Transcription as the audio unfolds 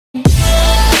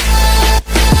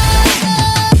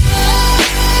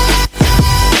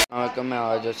वालेकुम। मैं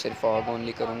आज सिर्फ फॉग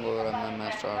ओनली करूँगा और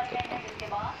मैं स्टार्ट करता हूँ।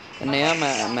 नया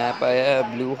मैप आया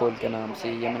है ब्लू होल के नाम से,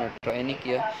 ये मैंने ट्राई नहीं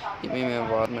किया, ये भी मैं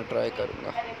बाद में ट्राई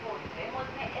करूँगा।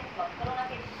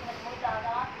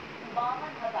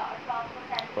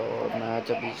 और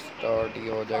मैच अभी स्टार्ट ही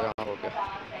हो जाएगा। हो गया।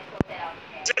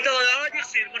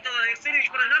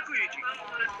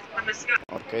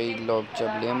 और कई लोग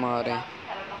चबले मारे हैं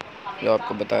जो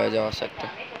आपको बताया जा सकता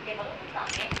है,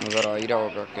 नज़र आ ही रहा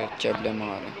होगा कि चबले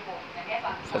मारे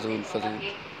फजूल फजूल।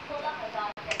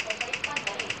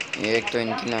 एक तो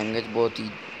इनकी लैंग्वेज बहुत ही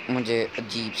मुझे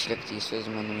अजीब सी लगती है, इसलिए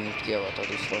मैंने म्यूट किया हुआ था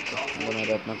दूसरों को। अगर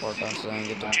मेरे अपने पार्टनर्स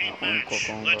आएंगे तो मैं उनको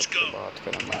कहूँगा कि बात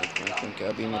करें माइक में, क्योंकि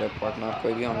अभी मेरे पार्टनर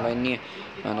कोई भी ऑनलाइन नहीं है।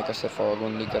 मैंने कहा सिर्फ फॉग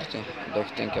ओनली करते हैं,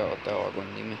 देखते हैं क्या होता है फॉग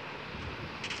ओनली में।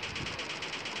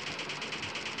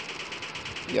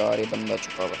 यार ये बंदा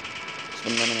छुपा हुआ, इस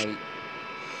बंदे ने मेरी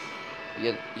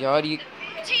ये यार ये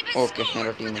ओके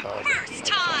मेरा टीम उठा गया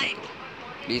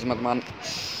प्लीज़ मत मान।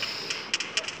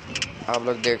 आप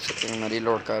लोग देख सकते हैं मैं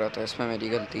रीलोड कर रहा था, इसमें मेरी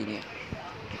गलती नहीं है।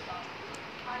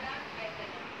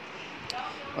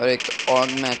 और एक तो ऑग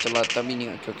मैं चलाता भी नहीं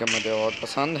हूँ क्योंकि मुझे ऑग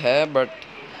पसंद है, बट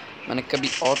मैंने कभी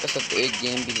ऑग के साथ एक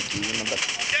गेम भी नहीं की हुई। मतलब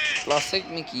क्लासिक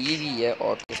में की हुई है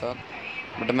ऑग के साथ,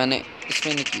 बट मैंने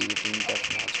इसमें नहीं की हुई टीम डेथ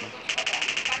मैच में।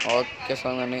 ऑग के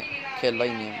साथ मैंने खेला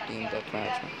ही नहीं है टीम डेथ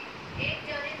मैच में।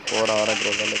 और आ रहा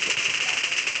ग्रोजा लेके।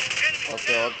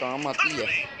 ओके और काम आती है,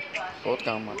 बहुत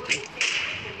काम आती है।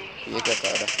 ये क्या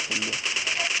कर रहा है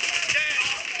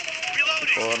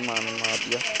और मार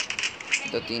दिया।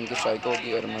 3 की स्ट्राइक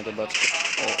होगी और मुझे बच।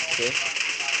 ओके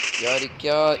यार ये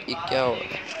क्या हो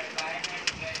रहा है।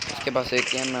 इसके पास एक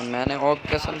गेम है, मैंने और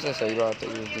कसम से सही बात है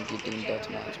यूज़ नहीं की टीम डेथ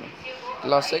मैच में।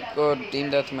 क्लासिक और टीम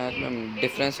डेथ मैच में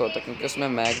डिफरेंस होता है क्योंकि उसमें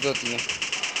मैग्स होती हैं,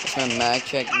 इसमें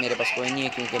मैच है कि मेरे पास कोई नहीं है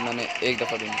क्योंकि मैंने एक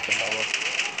दफ़ा भी नहीं खेला हुआ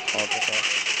और के साथ।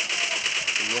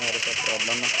 तो ये मेरे साथ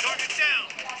प्रॉब्लम है।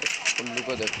 इस उल्लू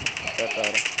को देखो क्या कर रहा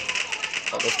है,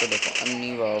 और इसको देखो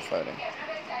अन्नी वाह फायरिंग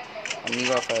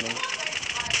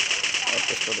और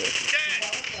इसको देखो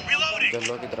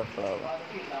जल्लो की तरफ खड़ा हुआ।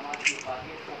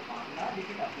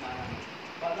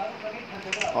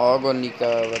 और गोली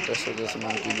का वजह से जैसे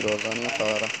मैं की ग्रोजा नहीं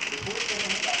उठा रहा,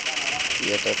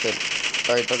 ये तो फिर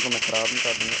टाइटल को मैं ख़राब नहीं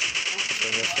कर दूँगा इस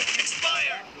वजह से।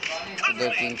 इधर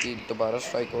 3 की दोबारा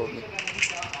स्ट्राइक होगी।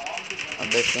 अब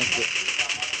देखते हैं कि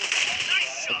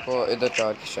को इधर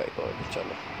 4 की स्ट्राइक होगी।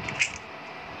 चलो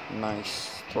नाइस,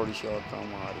 थोड़ी सी और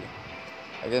काम आ रही है।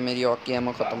 अगर मेरी ऑक की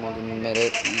एमओ ख़त्म होगी मेरे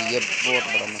लिए बहुत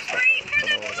बड़ा मसला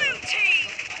खड़ा हो जाएगा,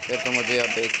 फिर तो मुझे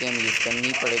अब एक गेम यूज़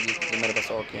करनी पड़ेगी क्योंकि मेरे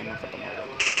पास ऑक की एमओ ख़त्म हो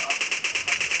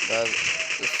जाएगी।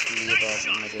 इसलिए तो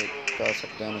आप मुझे कह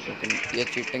सकते हैं क्योंकि ये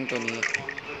चीटिंग तो नहीं है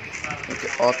क्योंकि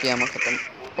ऑक की एमओ ख़त्म।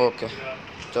 ओके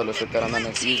चलो शुक्र है मैंने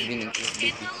यूज़ भी नहीं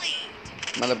की,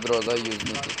 मतलब ग्रोजा यूज़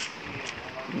नहीं की,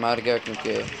 मार गया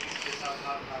क्योंकि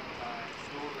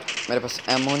मेरे पास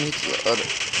एमओ नहीं थी। और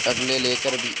अगले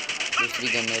लेकर भी दूसरी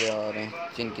गन मेरे आ रहे हैं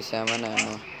जिनकी 7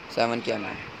 की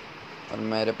एमओ और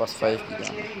मेरे पास 5 की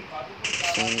गन है।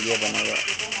 सीन ये बनेगा,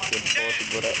 ये बहुत ही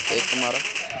बुरा। एक को मारा,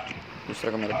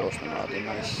 दूसरे को मेरे दोस्त ने मार दिया।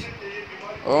 नाइस।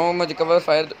 ओह मुझे कवर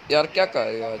फायर यार, क्या कर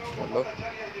रहे हो आज। चलो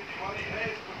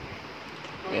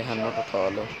ये हेलमेट उठा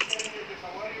लो।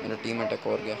 मेरा टीममेट एक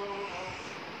और गया,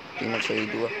 टीममेट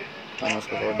शहीद हुआ, मैंने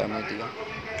उसको और डैमेज दिया,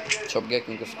 छुप गया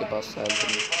क्योंकि उसके पास हेल्थ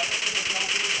नहीं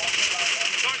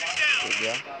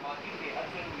गया।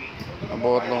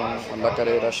 बहुत लोग अल्लाह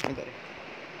करे रश नहीं करे,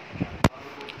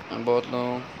 बहुत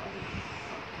लोग।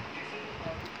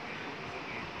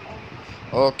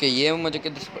 ओके ये मुझे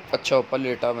किधर अच्छा ऊपर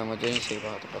लेटा हुआ, मुझे नहीं सही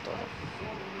बात पता है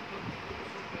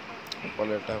ऊपर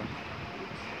लेटा हुआ।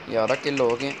 11 किल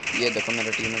हो गए। ये देखो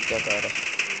मेरा टीम में क्या कर रहा है,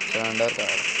 सरेंडर कर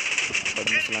रहा है,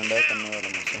 बट मैं सरेंडर करने वाला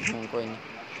मुझसे हूँ कोई नहीं,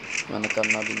 मैंने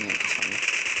करना भी नहीं है सामने।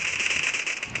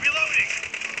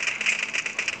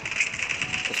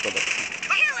 इसको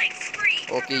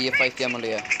देखो। ओके ये 5 की एमओ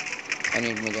लिया है। आई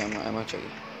नीड, मुझे एमओ चाहिए,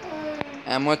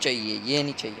 एमओ चाहिए, ये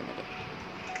नहीं चाहिए मुझे।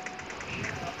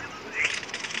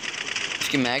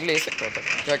 इसकी मैग ले सकता था,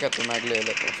 क्या कहते हो मैग ले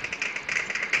लेता हूँ।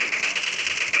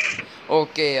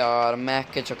 ओके यार मैग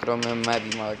के चक्करों में मैं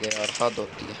भी मार गया यार, हद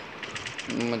होती है।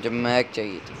 मुझे मैग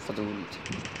चाहिए थी, फजूल थी,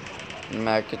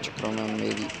 मैग के चक्करों में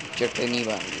मेरी चटनी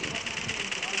बन गई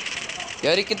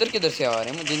यार। ये किधर किधर से आ रहे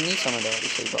हैं मुझे नहीं समझ आ रही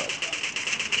सही बात।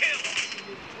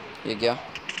 ये क्या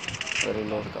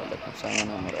रिलोड कर लेता हूँ, सामान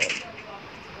हमारा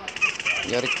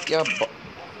यार क्या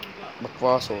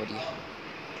बकवास हो रही है,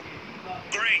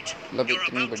 मतलब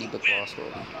इतनी बड़ी बकवास हो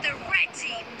रही है।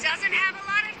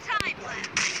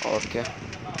 ओके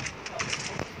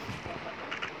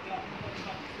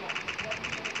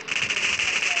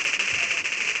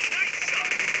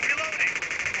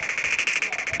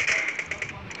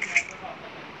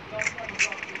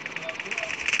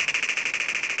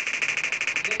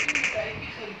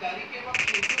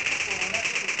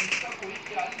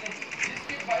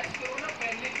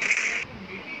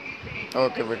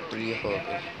ओके विक्ट्री हो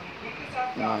गई,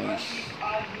 नाइस।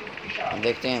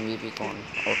 देखते हैं एमवीपी कौन।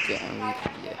 ओके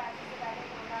एमवीपी है।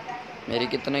 मेरी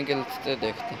कितने किल्स थे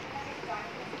देखते हैं।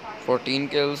 14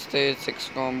 किल्स थे, 6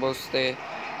 कॉम्बोस थे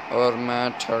और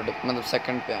मैं थर्ड मतलब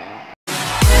सेकंड पे आया हूँ।